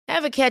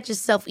Ever catch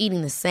yourself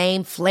eating the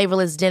same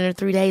flavorless dinner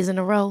 3 days in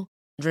a row?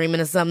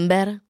 Dreaming of something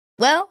better?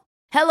 Well,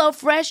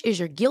 HelloFresh is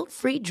your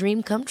guilt-free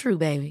dream come true,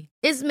 baby.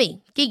 It's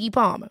me, Keke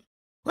Palmer.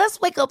 Let's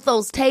wake up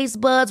those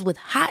taste buds with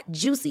hot,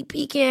 juicy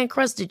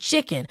pecan-crusted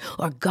chicken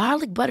or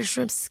garlic butter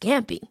shrimp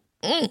scampi.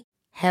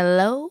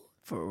 Hello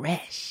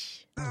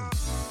Fresh.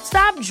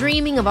 Stop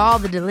dreaming of all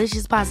the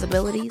delicious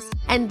possibilities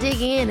and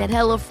dig in at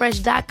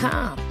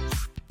HelloFresh.com.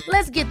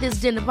 Let's get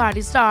this dinner party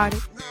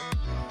started.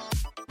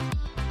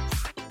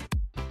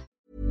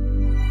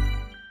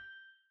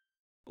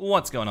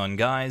 What's going on,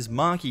 guys?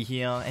 Marky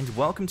here, and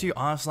welcome to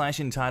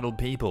r/Entitled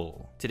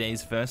People.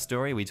 Today's first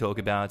story, we talk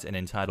about an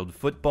entitled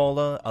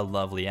footballer, a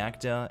lovely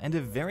actor, and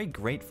a very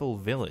grateful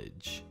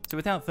village. So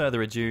without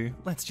further ado,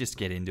 let's just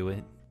get into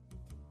it.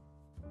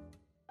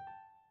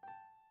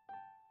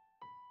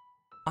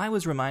 I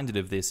was reminded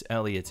of this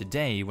earlier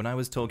today when I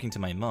was talking to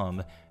my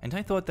mum, and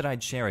I thought that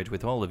I'd share it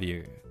with all of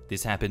you.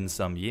 This happened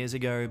some years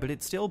ago, but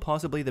it's still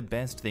possibly the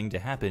best thing to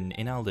happen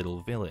in our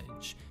little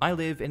village. I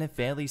live in a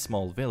fairly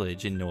small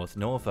village in North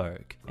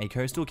Norfolk, a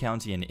coastal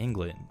county in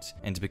England,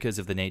 and because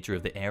of the nature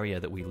of the area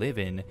that we live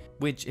in,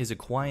 which is a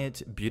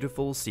quiet,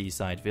 beautiful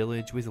seaside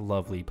village with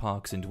lovely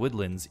parks and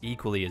woodlands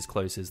equally as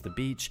close as the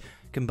beach,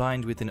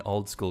 combined with an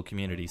old-school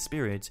community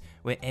spirit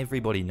where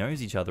everybody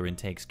knows each other and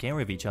takes care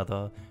of each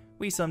other,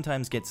 we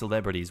sometimes get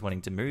celebrities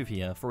wanting to move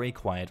here for a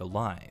quieter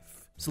life.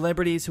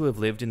 Celebrities who have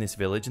lived in this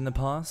village in the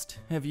past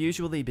have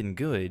usually been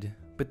good,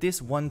 but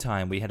this one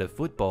time we had a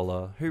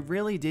footballer who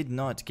really did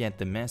not get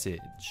the message.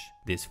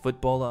 This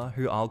footballer,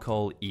 who I'll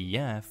call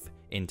EF,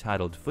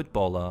 Entitled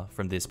Footballer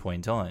from this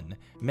point on,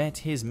 met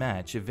his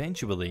match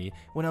eventually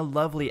when a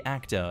lovely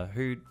actor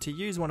who, to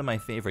use one of my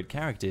favourite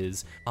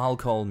characters, I'll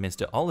call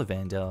Mr.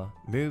 Ollivander,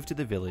 moved to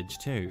the village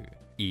too.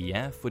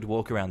 EF would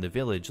walk around the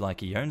village like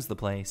he owns the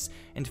place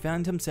and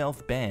found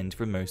himself banned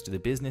from most of the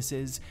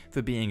businesses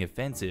for being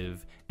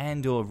offensive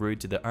and or rude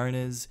to the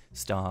owners,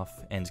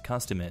 staff, and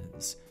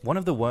customers. One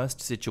of the worst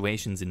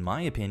situations in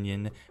my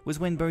opinion was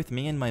when both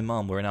me and my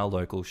mum were in our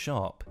local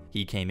shop.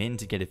 He came in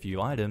to get a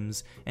few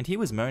items and he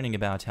was moaning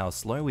about how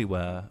slow we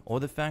were or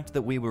the fact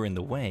that we were in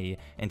the way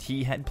and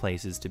he had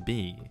places to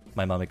be.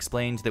 My mum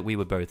explained that we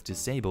were both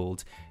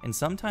disabled and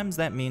sometimes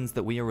that means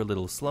that we are a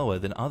little slower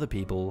than other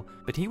people,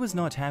 but he was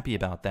not happy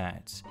about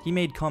that. He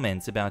made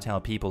comments about how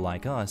people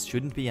like us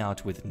shouldn't be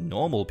out with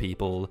normal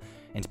people,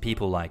 and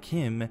people like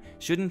him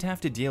shouldn't have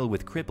to deal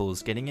with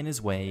cripples getting in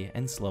his way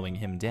and slowing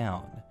him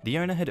down. The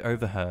owner had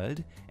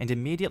overheard and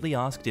immediately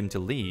asked him to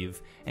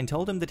leave and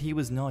told him that he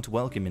was not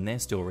welcome in their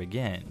store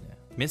again.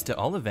 Mr.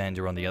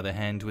 Ollivander, on the other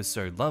hand, was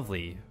so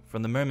lovely.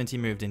 From the moment he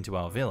moved into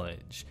our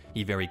village,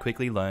 he very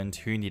quickly learned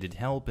who needed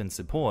help and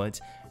support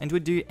and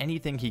would do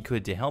anything he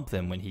could to help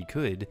them when he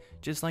could,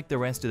 just like the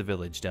rest of the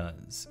village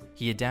does.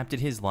 He adapted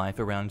his life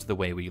around the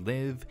way we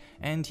live,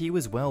 and he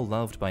was well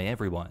loved by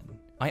everyone.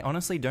 I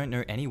honestly don't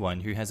know anyone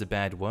who has a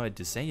bad word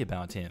to say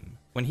about him.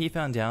 When he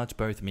found out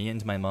both me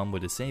and my mum were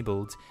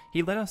disabled,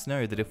 he let us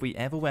know that if we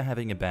ever were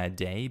having a bad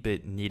day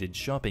but needed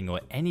shopping or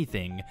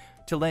anything,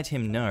 to let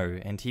him know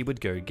and he would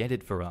go get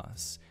it for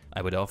us.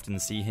 I would often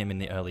see him in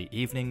the early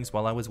evenings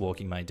while I was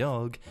walking my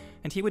dog,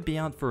 and he would be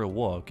out for a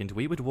walk and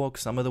we would walk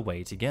some of the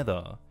way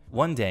together.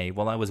 One day,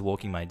 while I was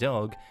walking my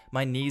dog,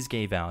 my knees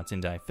gave out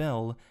and I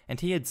fell, and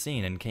he had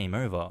seen and came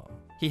over.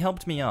 He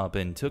helped me up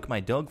and took my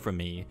dog from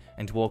me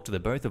and walked the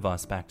both of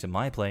us back to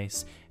my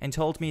place and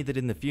told me that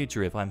in the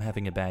future if I'm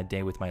having a bad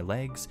day with my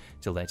legs,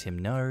 to let him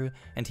know,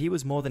 and he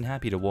was more than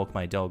happy to walk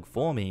my dog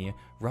for me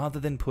rather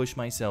than push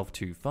myself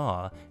too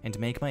far and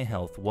make my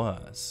health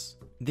worse.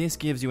 This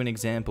gives you an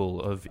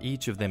example of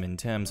each of them in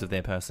terms of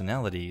their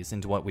personalities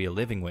and what we are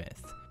living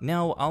with.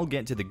 Now I'll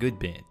get to the good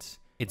bit.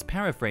 It's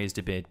paraphrased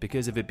a bit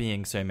because of it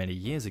being so many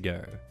years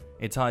ago.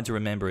 It's hard to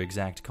remember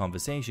exact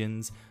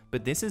conversations,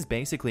 but this is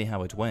basically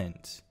how it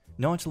went.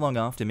 Not long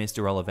after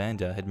Mr.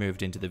 Ollivander had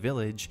moved into the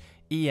village,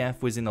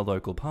 EF was in the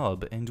local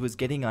pub and was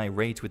getting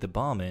irate with the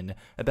barman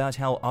about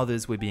how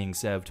others were being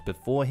served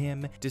before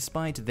him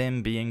despite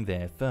them being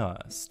there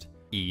first.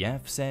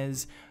 EF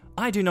says,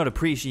 "I do not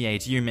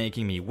appreciate you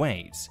making me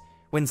wait.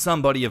 When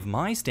somebody of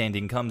my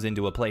standing comes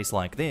into a place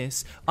like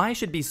this, I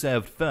should be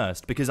served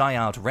first because I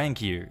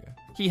outrank you."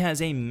 He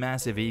has a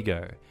massive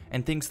ego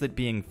and thinks that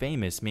being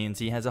famous means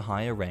he has a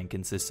higher rank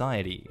in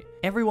society.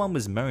 Everyone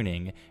was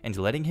moaning and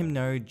letting him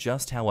know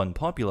just how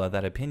unpopular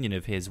that opinion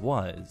of his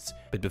was,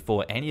 but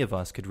before any of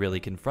us could really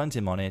confront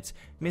him on it,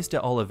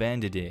 Mr.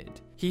 Ollivander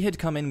did. He had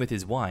come in with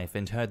his wife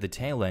and heard the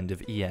tail end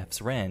of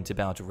EF's rant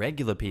about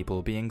regular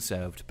people being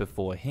served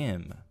before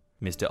him.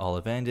 Mr.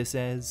 Ollivander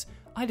says,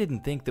 "I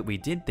didn't think that we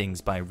did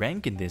things by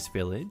rank in this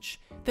village.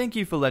 Thank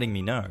you for letting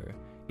me know.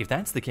 If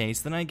that's the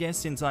case, then I guess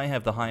since I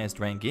have the highest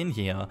rank in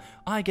here,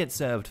 I get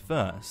served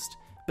first.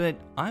 But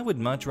I would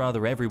much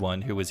rather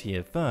everyone who was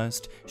here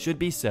first should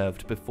be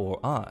served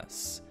before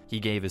us." He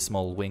gave a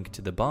small wink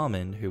to the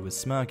barman who was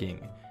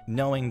smirking,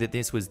 knowing that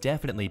this was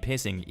definitely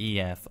pissing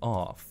EF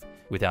off.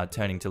 Without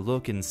turning to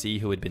look and see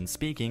who had been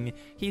speaking,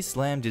 he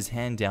slammed his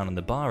hand down on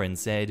the bar and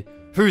said,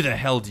 "Who the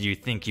hell do you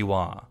think you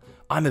are?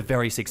 I'm a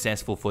very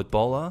successful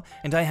footballer,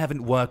 and I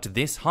haven't worked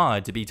this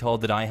hard to be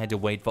told that I had to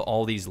wait for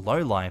all these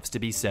lowlifes to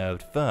be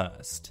served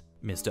first.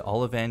 Mr.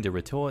 Ollivander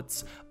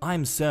retorts,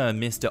 I'm Sir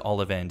Mr.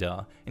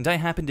 Ollivander, and I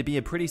happen to be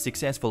a pretty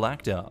successful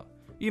actor.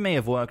 You may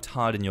have worked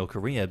hard in your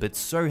career, but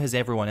so has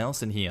everyone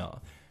else in here.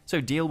 So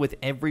deal with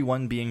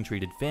everyone being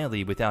treated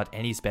fairly without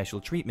any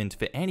special treatment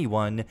for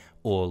anyone,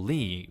 or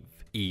leave.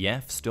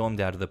 EF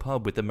stormed out of the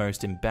pub with the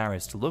most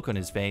embarrassed look on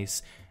his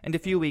face, and a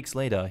few weeks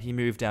later he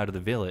moved out of the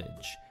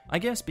village. I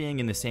guess being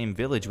in the same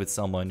village with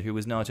someone who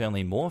was not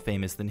only more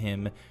famous than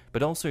him,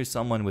 but also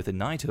someone with a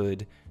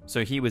knighthood,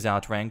 so he was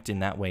outranked in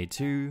that way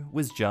too,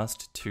 was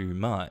just too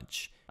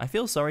much. I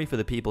feel sorry for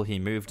the people he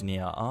moved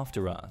near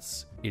after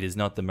us. It is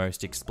not the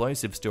most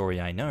explosive story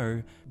I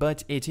know,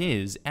 but it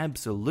is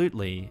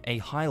absolutely a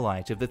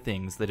highlight of the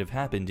things that have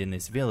happened in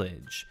this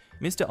village.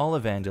 Mr.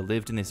 Ollivander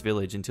lived in this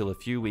village until a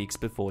few weeks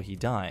before he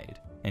died,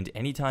 and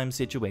anytime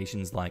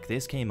situations like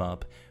this came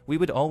up, we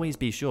would always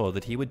be sure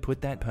that he would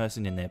put that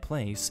person in their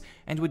place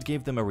and would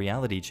give them a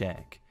reality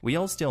check. We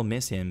all still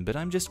miss him, but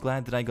I'm just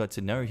glad that I got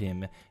to know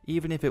him,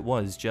 even if it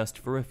was just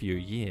for a few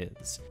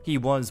years. He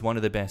was one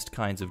of the best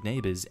kinds of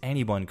neighbors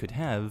anyone could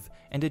have,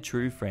 and a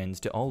true friend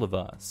to all of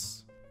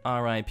us.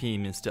 R.I.P.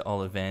 Mr.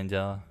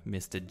 Ollivander,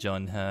 Mr.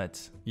 John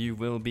Hurt. You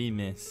will be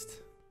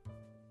missed.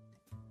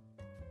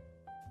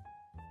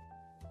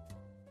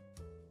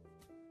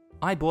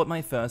 I bought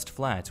my first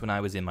flat when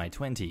I was in my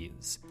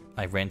 20s.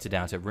 I rented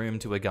out a room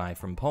to a guy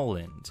from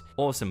Poland,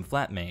 awesome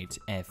flatmate,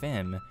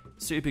 FM,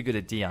 super good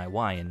at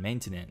DIY and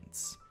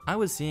maintenance. I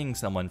was seeing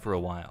someone for a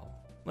while.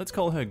 Let's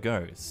call her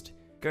Ghost.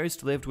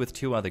 Ghost lived with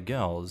 2 other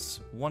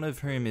girls, one of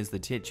whom is the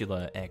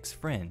titular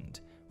ex-friend.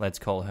 Let's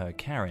call her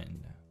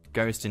Karen.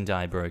 Ghost and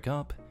I broke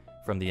up.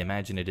 From the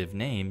imaginative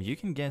name, you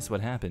can guess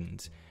what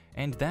happened.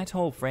 And that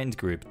whole friend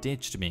group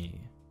ditched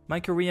me. My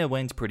career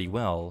went pretty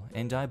well,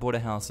 and I bought a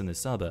house in the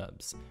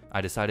suburbs.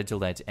 I decided to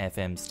let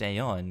FM stay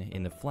on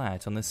in the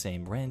flat on the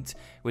same rent,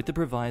 with the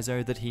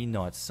proviso that he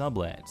not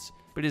sublet,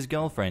 but his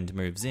girlfriend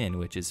moves in,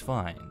 which is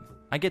fine.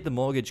 I get the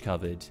mortgage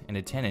covered, and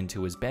a tenant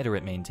who is better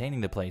at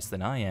maintaining the place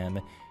than I am,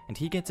 and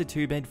he gets a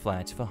 2-bed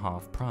flat for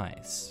half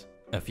price.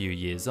 A few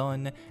years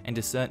on, and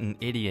a certain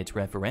idiot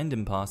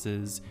referendum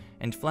passes,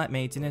 and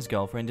flatmate and his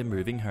girlfriend are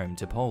moving home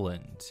to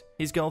Poland.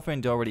 His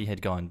girlfriend already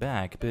had gone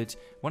back, but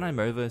when I'm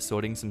over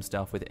sorting some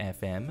stuff with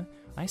FM,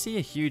 I see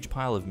a huge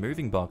pile of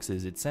moving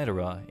boxes,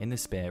 etc. in the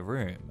spare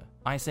room.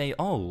 I say,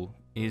 oh,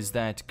 is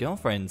that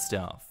girlfriend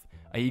stuff?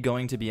 Are you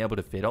going to be able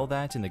to fit all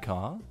that in the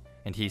car?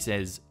 And he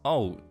says,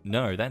 oh,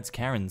 no, that's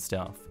Karen's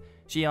stuff.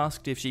 She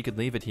asked if she could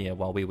leave it here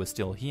while we were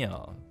still here.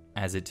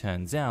 As it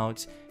turns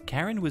out,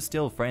 Karen was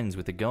still friends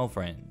with the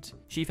girlfriend.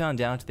 She found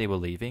out they were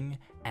leaving,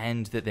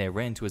 and that their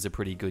rent was a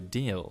pretty good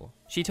deal.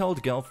 She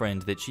told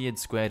girlfriend that she had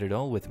squared it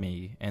all with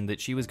me, and that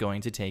she was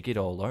going to take it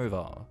all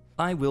over.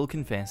 I will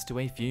confess to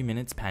a few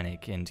minutes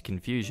panic and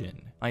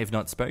confusion. I have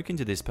not spoken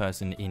to this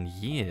person in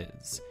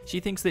years. She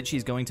thinks that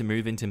she's going to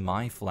move into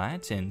my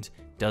flat and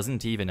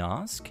doesn't even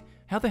ask?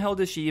 How the hell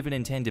does she even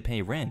intend to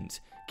pay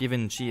rent,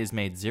 given she has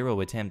made 0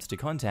 attempts to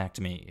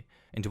contact me?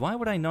 And why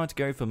would I not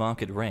go for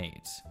market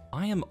rate?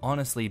 I am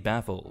honestly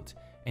baffled,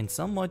 and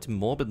somewhat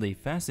morbidly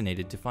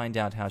fascinated to find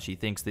out how she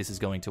thinks this is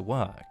going to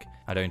work.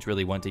 I don't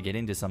really want to get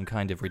into some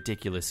kind of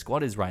ridiculous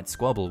squatters' rights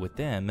squabble with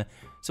them,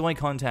 so I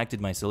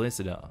contacted my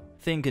solicitor,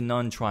 think a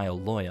non-trial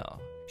lawyer.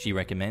 She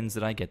recommends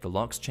that I get the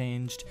locks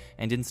changed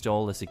and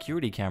install a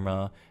security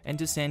camera, and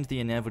to send the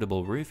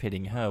inevitable roof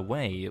hitting her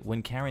way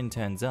when Karen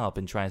turns up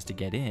and tries to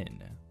get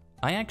in.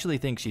 I actually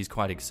think she's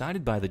quite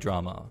excited by the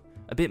drama,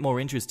 a bit more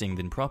interesting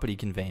than property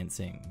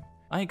conveyancing.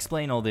 I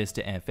explain all this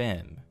to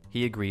FM.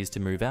 He agrees to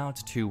move out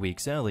 2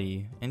 weeks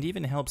early, and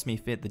even helps me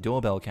fit the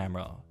doorbell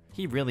camera.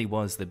 He really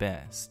was the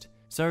best.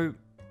 So,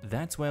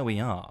 that's where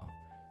we are.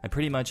 I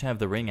pretty much have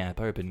the Ring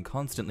app open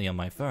constantly on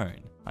my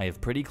phone. I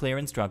have pretty clear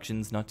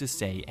instructions not to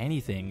say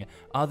anything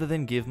other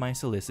than give my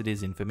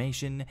solicitor's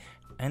information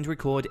and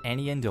record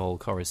any and all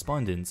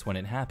correspondence when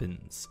it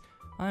happens.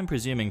 I'm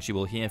presuming she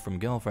will hear from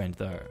girlfriend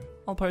though.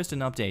 I'll post an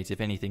update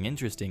if anything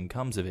interesting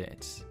comes of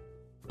it.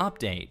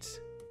 Update.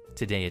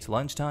 Today at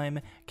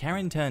lunchtime,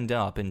 Karen turned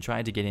up and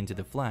tried to get into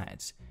the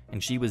flat,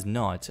 and she was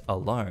not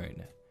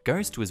alone.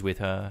 Ghost was with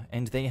her,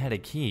 and they had a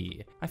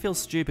key. I feel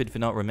stupid for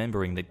not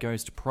remembering that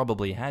Ghost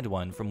probably had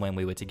one from when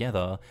we were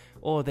together,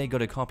 or they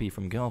got a copy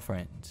from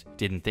girlfriend.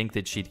 Didn't think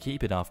that she'd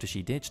keep it after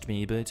she ditched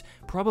me, but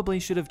probably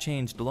should have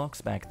changed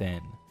locks back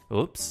then.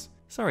 Oops.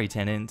 Sorry,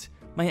 tenant.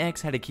 My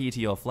ex had a key to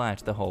your flat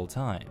the whole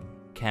time.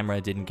 Camera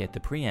didn't get the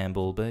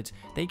preamble, but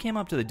they came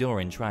up to the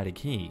door and tried a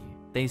key.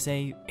 They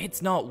say,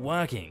 it's not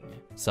working.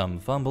 Some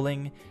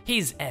fumbling,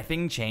 he's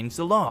effing changed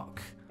the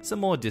lock. Some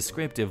more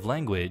descriptive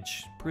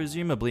language,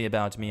 presumably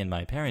about me and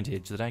my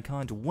parentage that I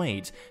can't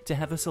wait to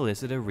have a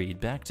solicitor read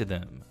back to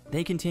them.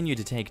 They continue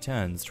to take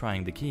turns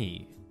trying the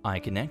key. I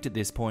connect at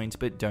this point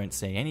but don't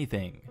say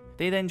anything.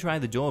 They then try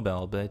the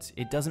doorbell, but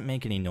it doesn't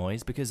make any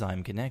noise because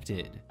I'm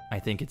connected. I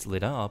think it's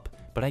lit up,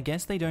 but I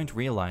guess they don't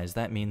realize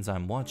that means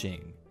I'm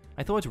watching.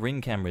 I thought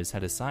Ring cameras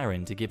had a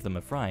siren to give them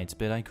a fright,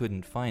 but I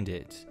couldn't find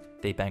it.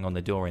 They bang on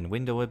the door and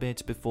window a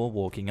bit before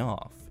walking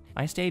off.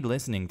 I stayed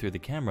listening through the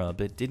camera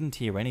but didn't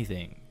hear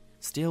anything.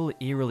 Still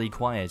eerily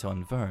quiet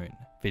on phone.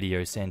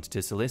 Video sent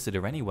to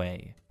solicitor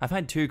anyway. I've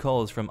had 2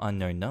 calls from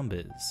unknown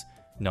numbers.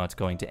 Not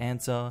going to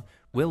answer.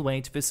 Will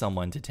wait for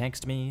someone to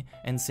text me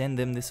and send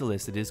them the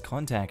solicitor's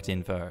contact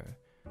info.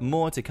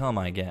 More to come,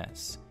 I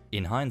guess.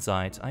 In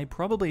hindsight, I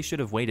probably should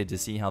have waited to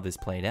see how this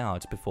played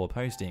out before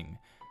posting.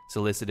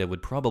 Solicitor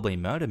would probably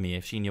murder me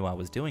if she knew I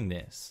was doing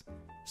this.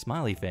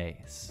 Smiley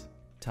face.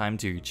 Time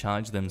to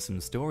charge them some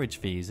storage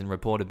fees and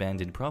report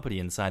abandoned property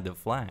inside the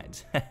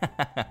flat.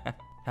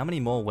 How many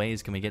more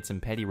ways can we get some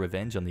petty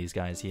revenge on these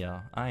guys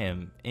here? I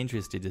am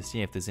interested to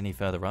see if there's any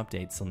further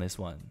updates on this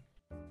one.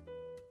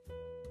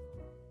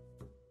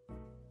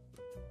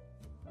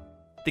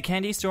 The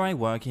candy store I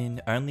work in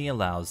only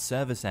allows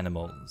service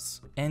animals,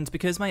 and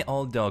because my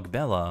old dog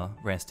Bella,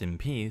 rest in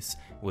peace,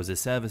 was a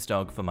service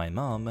dog for my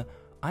mum,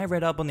 I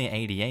read up on the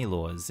ADA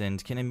laws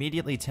and can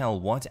immediately tell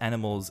what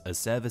animals are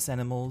service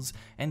animals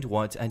and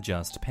what are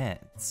just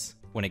pets.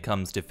 When it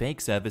comes to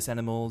fake service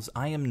animals,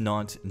 I am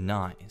not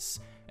nice,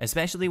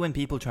 especially when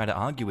people try to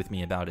argue with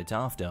me about it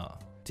after.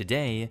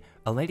 Today,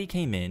 a lady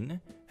came in,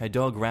 her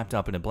dog wrapped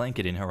up in a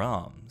blanket in her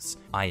arms.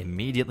 I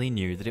immediately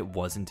knew that it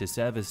wasn't a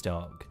service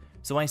dog.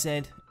 So I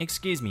said,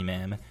 "Excuse me,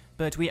 ma'am,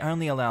 but we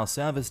only allow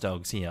service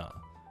dogs here."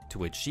 To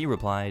which she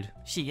replied,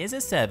 "She is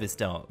a service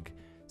dog."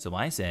 So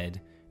I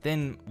said,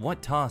 "Then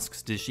what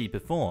tasks does she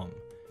perform?"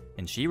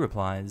 And she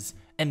replies,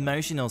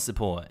 "Emotional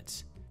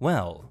support."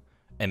 Well,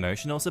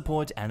 emotional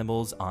support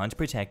animals aren't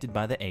protected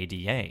by the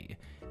ADA,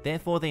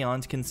 therefore they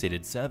aren't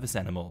considered service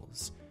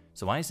animals.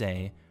 So I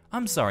say,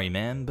 "I'm sorry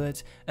ma'am,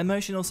 but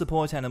emotional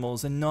support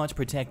animals are not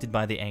protected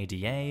by the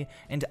ADA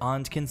and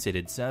aren't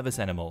considered service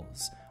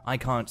animals. I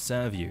can't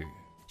serve you."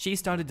 She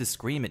started to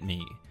scream at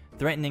me,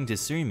 threatening to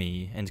sue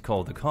me and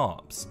call the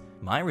cops.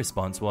 My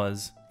response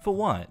was, "For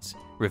what?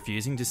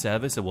 Refusing to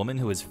service a woman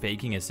who is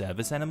faking a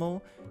service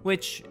animal?"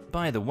 Which,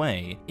 by the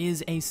way,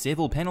 is a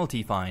civil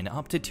penalty fine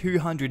up to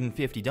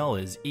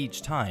 $250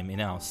 each time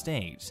in our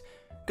state.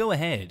 Go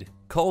ahead,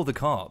 call the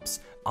cops.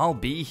 I'll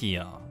be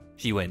here.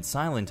 She went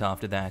silent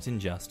after that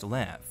and just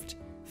left.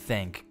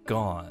 Thank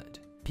God.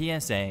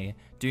 PSA,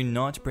 do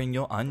not bring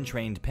your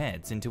untrained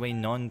pets into a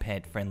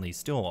non-pet friendly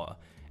store,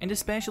 and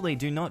especially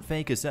do not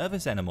fake a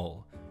service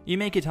animal. You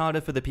make it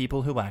harder for the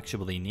people who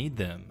actually need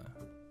them.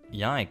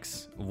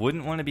 Yikes,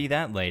 wouldn't want to be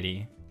that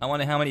lady. I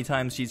wonder how many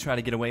times she's tried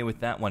to get away with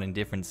that one in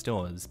different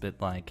stores, but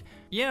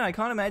yeah, I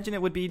can't imagine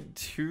it would be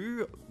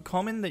too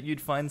common that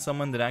you'd find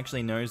someone that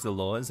actually knows the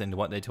laws and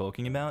what they're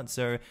talking about,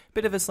 so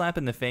bit of a slap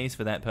in the face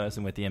for that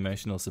person with the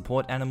emotional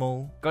support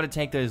animal. Gotta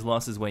take those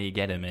losses where you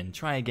get them and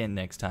try again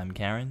next time,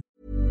 Karen.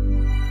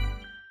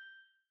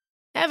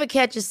 Ever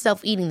catch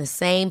yourself eating the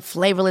same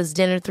flavorless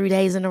dinner 3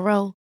 days in a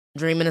row?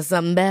 Dreaming of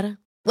something better?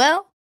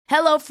 Well,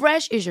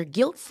 HelloFresh is your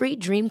guilt-free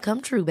dream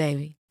come true,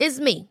 baby. It's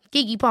me,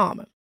 Keke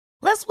Palmer.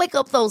 Let's wake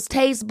up those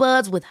taste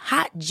buds with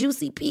hot,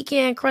 juicy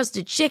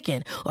pecan-crusted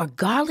chicken or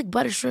garlic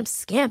butter shrimp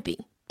scampi.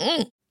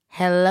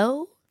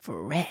 Hello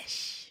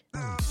Fresh.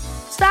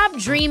 Stop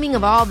dreaming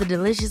of all the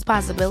delicious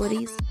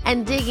possibilities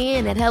and dig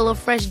in at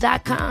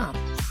HelloFresh.com.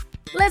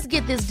 Let's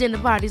get this dinner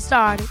party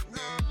started.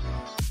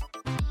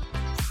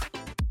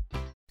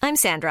 I'm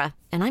Sandra,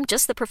 and I'm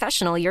just the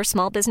professional your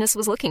small business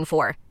was looking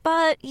for.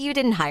 But you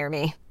didn't hire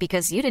me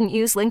because you didn't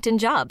use LinkedIn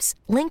Jobs.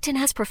 LinkedIn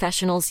has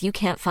professionals you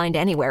can't find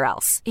anywhere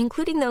else,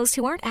 including those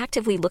who aren't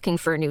actively looking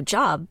for a new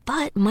job,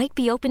 but might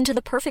be open to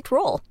the perfect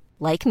role,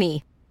 like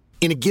me.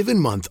 In a given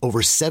month,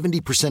 over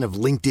 70% of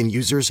LinkedIn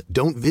users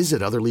don't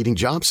visit other leading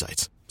job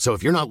sites. So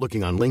if you're not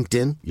looking on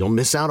LinkedIn, you'll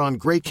miss out on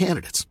great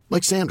candidates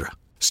like Sandra.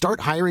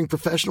 Start hiring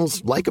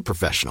professionals like a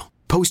professional.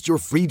 Post your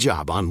free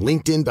job on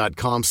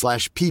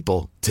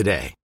linkedin.com/people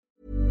today.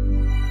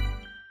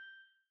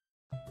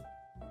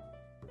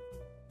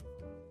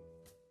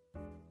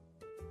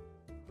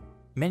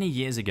 Many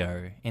years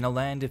ago, in a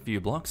land a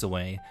few blocks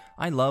away,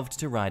 I loved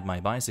to ride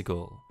my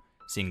bicycle.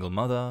 Single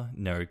mother,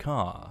 no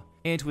car.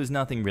 It was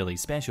nothing really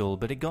special,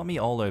 but it got me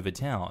all over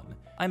town.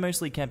 I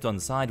mostly kept on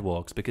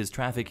sidewalks because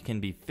traffic can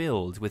be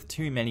filled with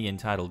too many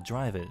entitled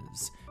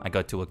drivers. I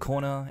got to a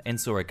corner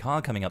and saw a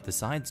car coming up the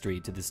side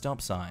street to the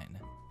stop sign.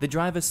 The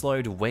driver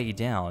slowed way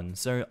down,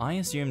 so I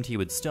assumed he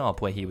would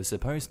stop where he was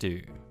supposed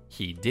to.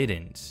 He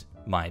didn't.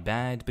 My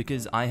bad,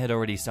 because I had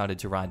already started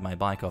to ride my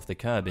bike off the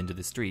curb into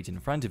the street in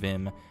front of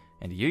him,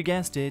 and you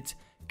guessed it,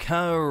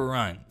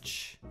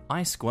 crunch.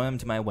 I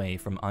squirmed my way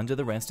from under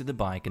the rest of the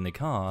bike in the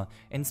car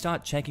and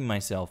start checking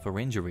myself for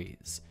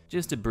injuries.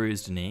 Just a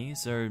bruised knee,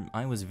 so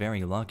I was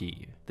very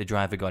lucky. The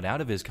driver got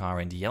out of his car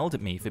and yelled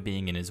at me for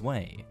being in his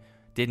way.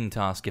 Didn't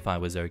ask if I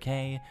was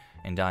okay,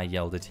 and I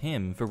yelled at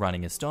him for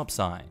running a stop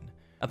sign.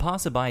 A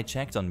passerby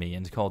checked on me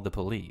and called the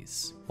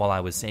police. While I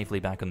was safely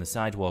back on the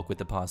sidewalk with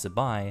the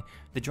passerby,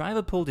 the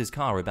driver pulled his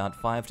car about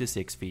 5 to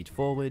 6 feet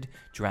forward,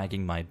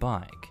 dragging my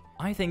bike.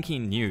 I think he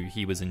knew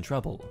he was in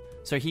trouble,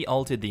 so he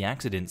altered the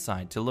accident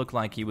site to look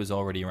like he was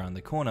already around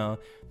the corner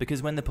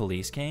because when the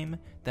police came,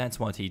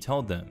 that's what he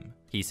told them.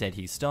 He said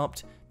he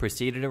stopped,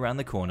 proceeded around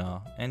the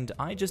corner, and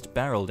I just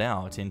barreled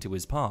out into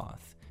his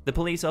path. The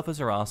police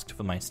officer asked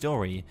for my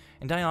story,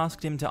 and I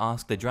asked him to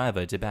ask the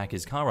driver to back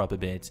his car up a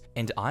bit,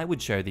 and I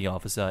would show the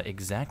officer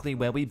exactly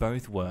where we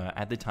both were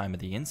at the time of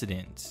the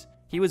incident.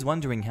 He was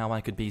wondering how I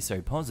could be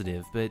so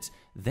positive, but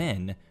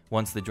then,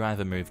 once the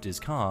driver moved his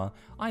car,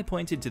 I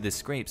pointed to the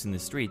scrapes in the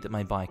street that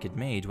my bike had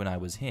made when I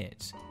was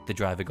hit. The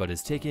driver got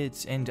his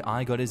ticket, and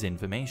I got his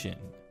information.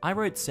 I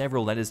wrote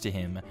several letters to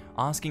him,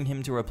 asking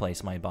him to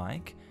replace my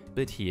bike,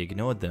 but he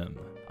ignored them.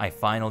 I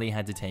finally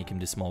had to take him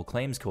to small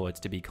claims court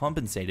to be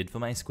compensated for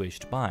my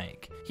squished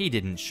bike. He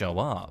didn't show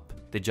up.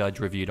 The judge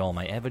reviewed all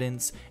my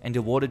evidence and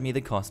awarded me the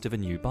cost of a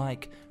new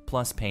bike,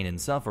 plus pain and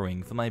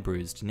suffering for my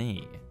bruised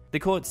knee. The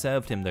court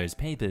served him those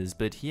papers,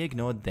 but he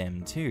ignored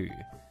them too.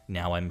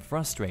 Now I'm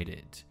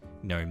frustrated.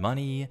 No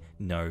money,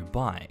 no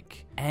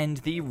bike. And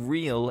the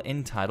real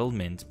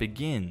entitlement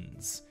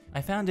begins.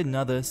 I found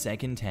another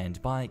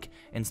second-hand bike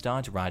and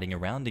start riding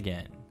around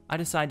again. I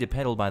decide to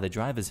pedal by the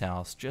driver's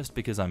house just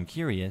because I'm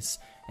curious,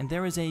 and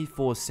there is a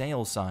for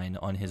sale sign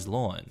on his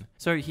lawn.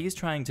 So he's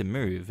trying to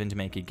move and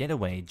make a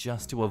getaway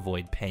just to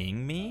avoid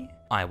paying me?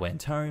 I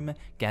went home,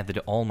 gathered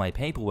all my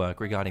paperwork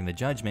regarding the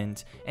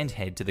judgment, and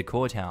head to the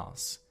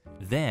courthouse.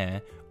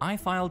 There, I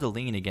filed a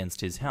lien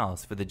against his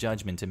house for the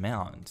judgment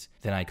amount.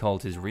 Then I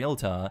called his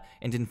realtor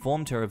and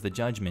informed her of the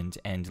judgment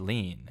and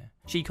lien.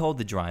 She called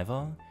the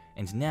driver,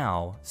 and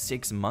now,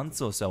 6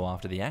 months or so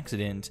after the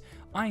accident,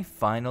 I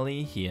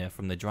finally hear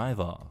from the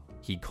driver.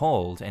 He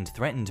called and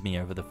threatened me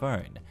over the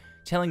phone,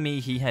 telling me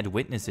he had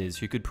witnesses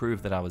who could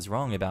prove that I was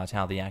wrong about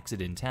how the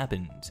accident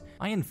happened.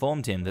 I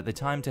informed him that the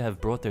time to have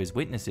brought those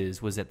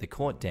witnesses was at the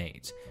court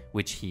date,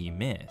 which he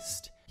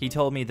missed. He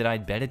told me that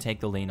I'd better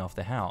take the lien off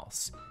the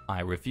house.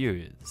 I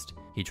refused.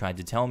 He tried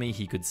to tell me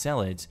he could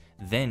sell it,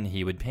 then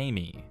he would pay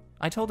me.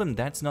 I told him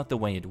that's not the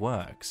way it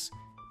works.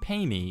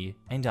 Pay me,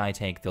 and I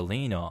take the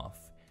lien off.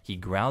 He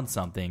growled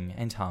something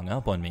and hung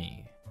up on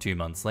me. 2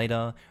 months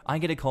later, I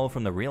get a call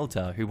from the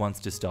realtor who wants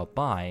to stop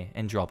by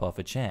and drop off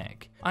a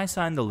check. I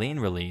sign the lien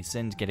release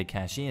and get a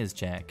cashier's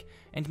check,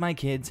 and my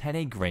kids had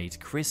a great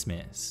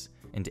Christmas.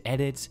 And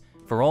edit,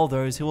 for all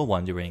those who are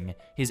wondering,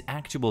 his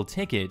actual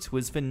ticket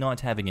was for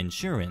not having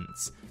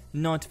insurance,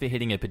 not for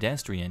hitting a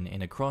pedestrian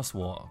in a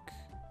crosswalk.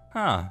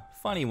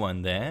 Funny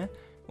one there.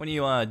 When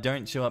you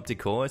don't show up to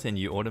court and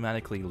you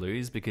automatically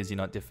lose because you're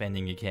not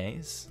defending your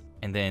case.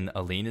 And then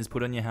a lien is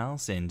put on your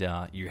house and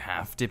you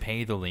have to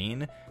pay the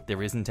lien.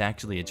 There isn't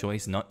actually a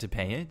choice not to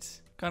pay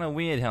it. Kinda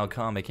weird how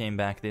karma came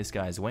back this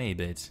guy's way,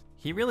 but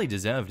he really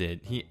deserved it.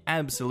 He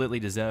absolutely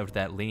deserved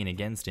that lien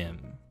against him.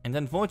 And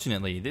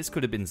unfortunately, this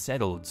could have been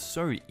settled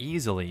so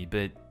easily,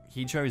 but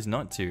he chose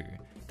not to.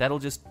 That'll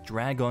just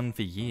drag on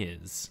for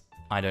years.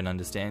 I don't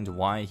understand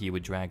why he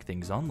would drag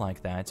things on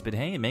like that, but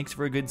hey, it makes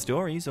for a good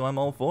story, so I'm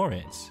all for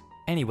it.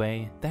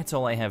 Anyway, that's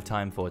all I have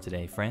time for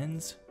today,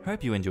 friends.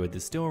 Hope you enjoyed the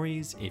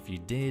stories. If you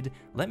did,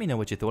 let me know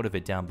what you thought of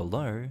it down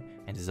below.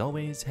 And as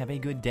always, have a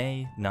good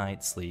day,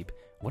 night, sleep,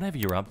 whatever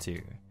you're up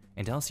to.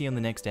 And I'll see you on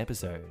the next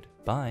episode.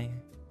 Bye.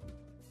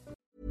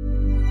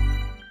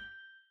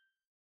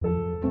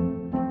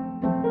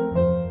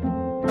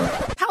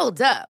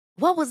 Hold up.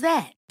 What was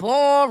that?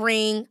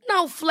 Boring.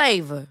 No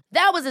flavor.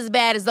 That was as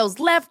bad as those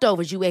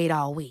leftovers you ate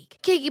all week.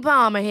 Keke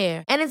Palmer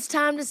here. And it's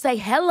time to say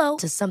hello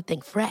to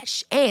something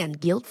fresh and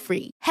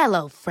guilt-free.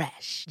 Hello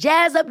Fresh.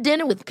 Jazz up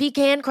dinner with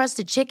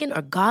pecan-crusted chicken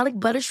or garlic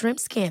butter shrimp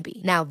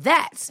scampi. Now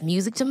that's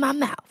music to my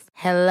mouth.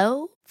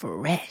 Hello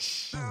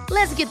Fresh.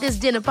 Let's get this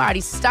dinner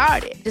party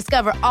started.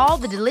 Discover all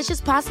the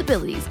delicious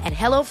possibilities at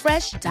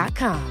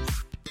HelloFresh.com.